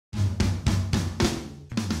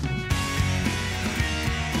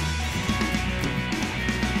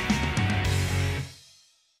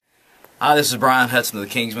Hi, this is Brian Hudson of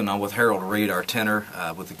the Kingsmen. I'm with Harold Reed, our tenor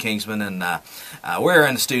with the Kingsmen, and we're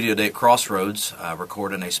in the studio today at Crossroads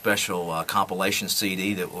recording a special compilation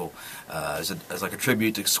CD that will, as like a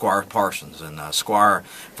tribute to Squire Parsons. And Squire,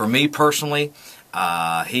 for me personally,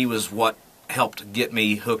 he was what helped get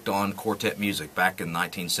me hooked on quartet music back in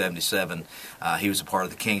 1977. He was a part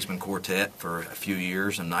of the Kingsmen Quartet for a few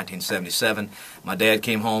years. In 1977, my dad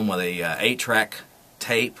came home with a 8-track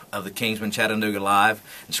tape of the Kingsmen Chattanooga Live,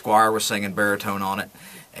 and Squire was singing baritone on it.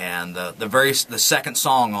 And the second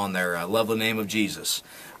song on there, "Lovely Name of Jesus,"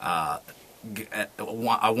 one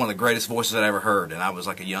of the greatest voices I ever heard. And I was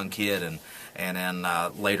like a young kid, and then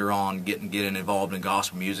later on getting involved in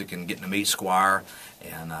gospel music and getting to meet Squire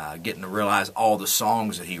and getting to realize all the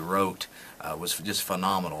songs that he wrote was just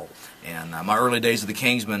phenomenal. And my early days of the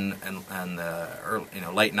Kingsmen and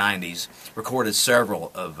late 90s recorded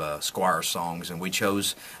several of Squire's songs, and we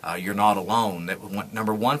chose "You're Not Alone." That went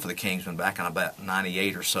 #1 for the Kingsmen back in about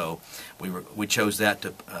 '98 or so. We chose that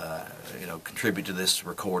to contribute to this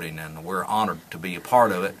recording, and we're honored to be a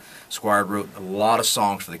part of it. Squire wrote a lot of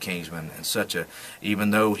songs for the Kingsmen, and even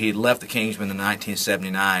though he had left the Kingsmen in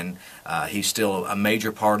 1979, he's still a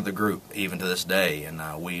major part of the group even to this day, and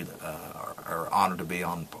we are honored to be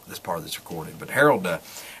on this part of this recording. But Harold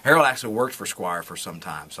actually worked for Squire for some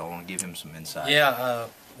time, so I want to give him some insight. Yeah,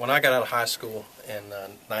 when I got out of high school in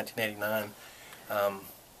 1989,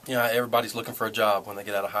 everybody's looking for a job when they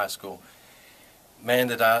get out of high school.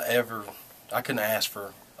 Man, I couldn't ask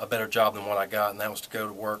for a better job than what I got, and that was to go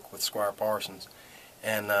to work with Squire Parsons.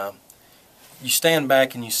 And you stand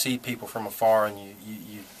back and you see people from afar, and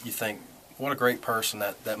you think, what a great person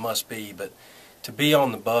that must be. But to be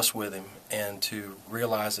on the bus with him and to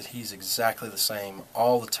realize that he's exactly the same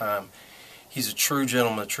all the time. He's a true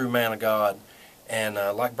gentleman, a true man of God. And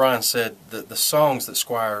like Brian said, the songs that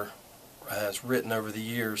Squire has written over the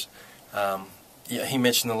years, he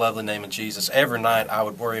mentioned "The Lovely Name of Jesus." Every night I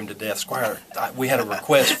would worry him to death. Squire, we had a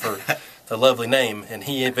request for "The Lovely Name," and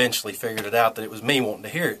he eventually figured it out that it was me wanting to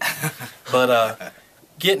hear it. But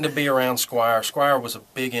getting to be around Squire was a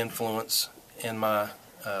big influence in my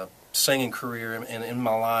singing career and in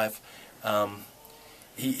my life.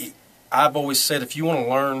 I've always said, if you want to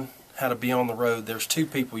learn how to be on the road, there's two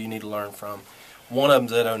people you need to learn from. One of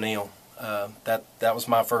them's Ed O'Neill. That was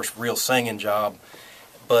my first real singing job,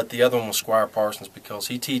 but the other one was Squire Parsons, because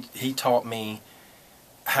he taught me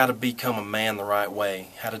how to become a man the right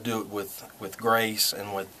way, how to do it with grace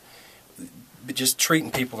and with just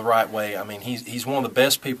treating people the right way. I mean, he's one of the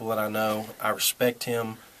best people that I know. I respect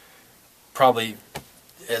him probably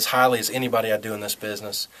as highly as anybody I do in this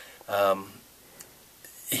business.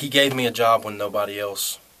 He gave me a job when nobody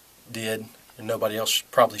else did, and nobody else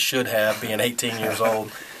probably should have, being 18 years old.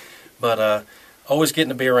 But always getting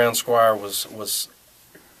to be around Squire was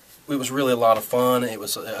really a lot of fun. It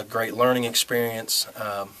was a great learning experience,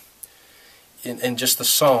 and just the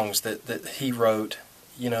songs that he wrote,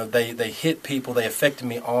 they hit people. They affected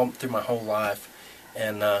me all through my whole life,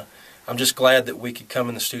 and I'm just glad that we could come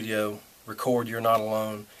in the studio, record "You're Not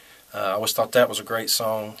Alone." I always thought that was a great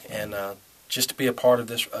song, and just to be a part of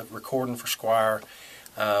this recording for Squire,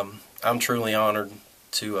 I'm truly honored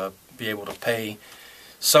to be able to pay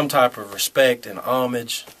some type of respect and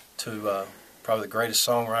homage to probably the greatest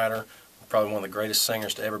songwriter, probably one of the greatest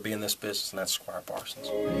singers to ever be in this business, and that's Squire Parsons.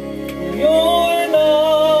 You're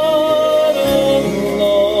not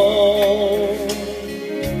alone.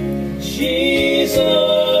 Jesus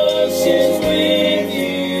is with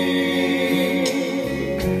you.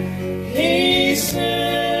 He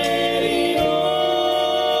said he'd always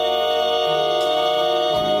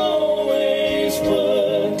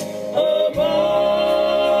would abide.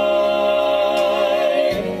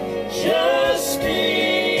 Just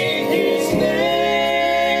speak his name.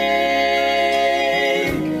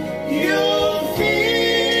 You'll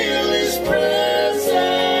feel his presence.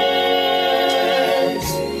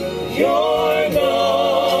 You're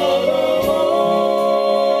not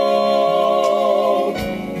alone.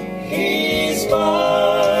 He's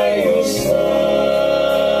by your side.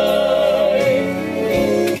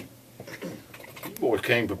 You boys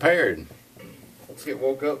came prepared. Let's get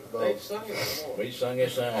woke up. We sung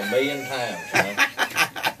this song 1,000,000 times, man.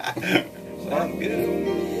 Sound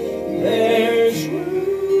good. There's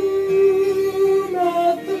room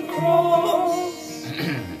at the cross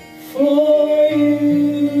for you.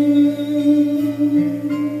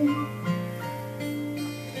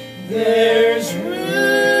 There's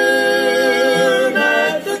room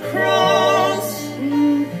at the cross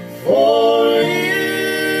for you.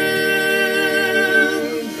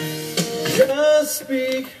 Just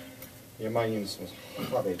speak. Yeah, my name's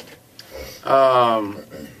probably.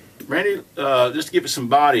 Randy, just to give it some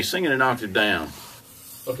body, sing it an octave down.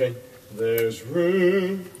 Okay. There's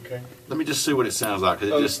room. Okay. Let me just see what it sounds like,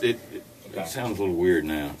 because it sounds a little weird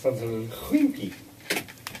now. Sounds a little creepy.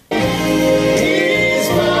 He's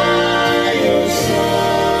by your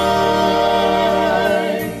side.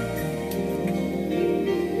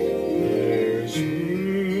 There's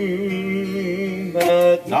room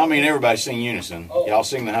at No, I mean everybody sing unison. Y'all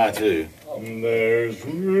sing the high too. There's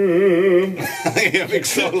room. A big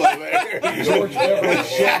solo there. George Beverly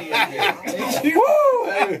Shelley in here.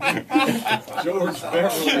 George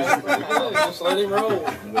Beverly. Just let him roll.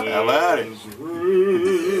 How about it? There's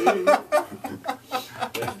room.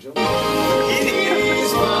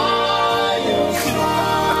 He's by your side.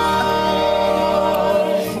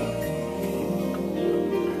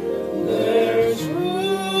 There's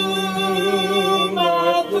room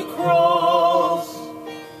at the cross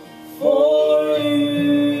for you.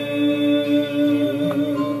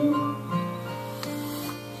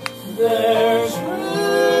 There's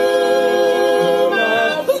room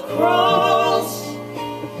at the cross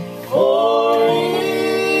for you.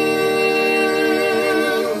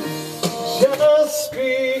 Just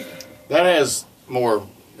speak. That has more.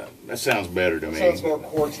 That sounds better to me. Sounds more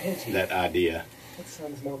quartet-y. That idea. That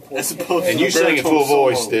sounds more As quartet-y. opposed And you sang it full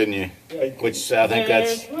voice, didn't you? Yeah. Which I think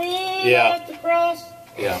that's There's room yeah. at the cross.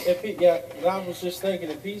 Yeah. If he, yeah, I was just thinking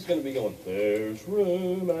if he's going to be going, there's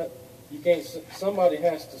room at, you can't. Somebody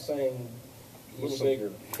has to sing a little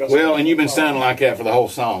bigger. Well, and you've been sounding like that for the whole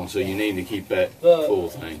song, so you need to keep that full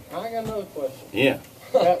thing. I got another question. Yeah.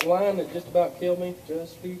 That line that just about killed me,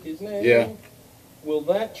 just speak his name. Yeah. Will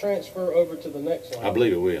that transfer over to the next line? I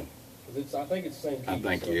believe it will. 'Cause I think it's the same key. I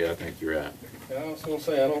think so. I think you're right. I was going to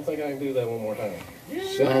say, I don't think I can do that one more time.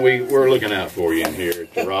 Son, we're looking out for you in here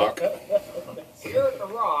at the Rock. You're at the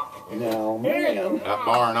Rock. No, man. Got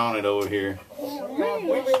barn on it over here.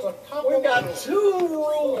 We've got 2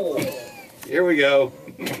 rules. Here we go.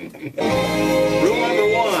 Rule number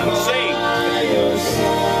 1, sing. By your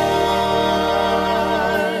side.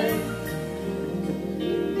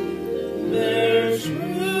 There's room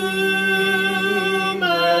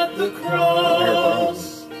at the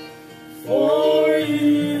cross for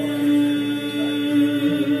you.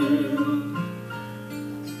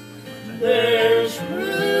 There's room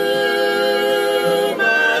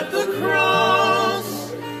at the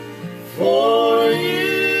cross for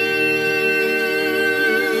you.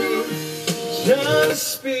 Just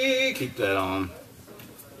speak. Keep that on.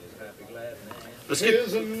 Let's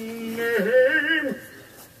His get. name.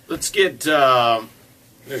 Let's get.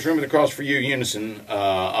 There's room at the cross for you, unison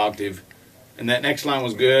octave, and that next line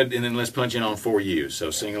was good. And then let's punch in on for you.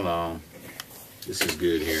 So sing along. This is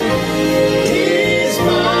good here. He's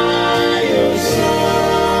by your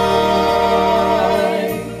side.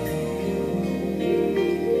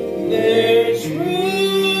 There's room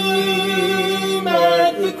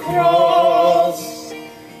at the cross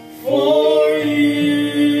for you.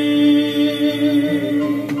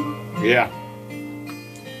 Yeah.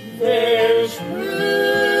 There's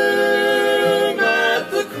room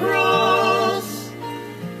at the cross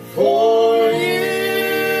for you.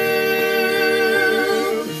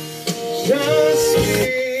 Just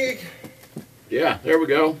speak. Yeah. There we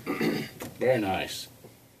go. Very nice.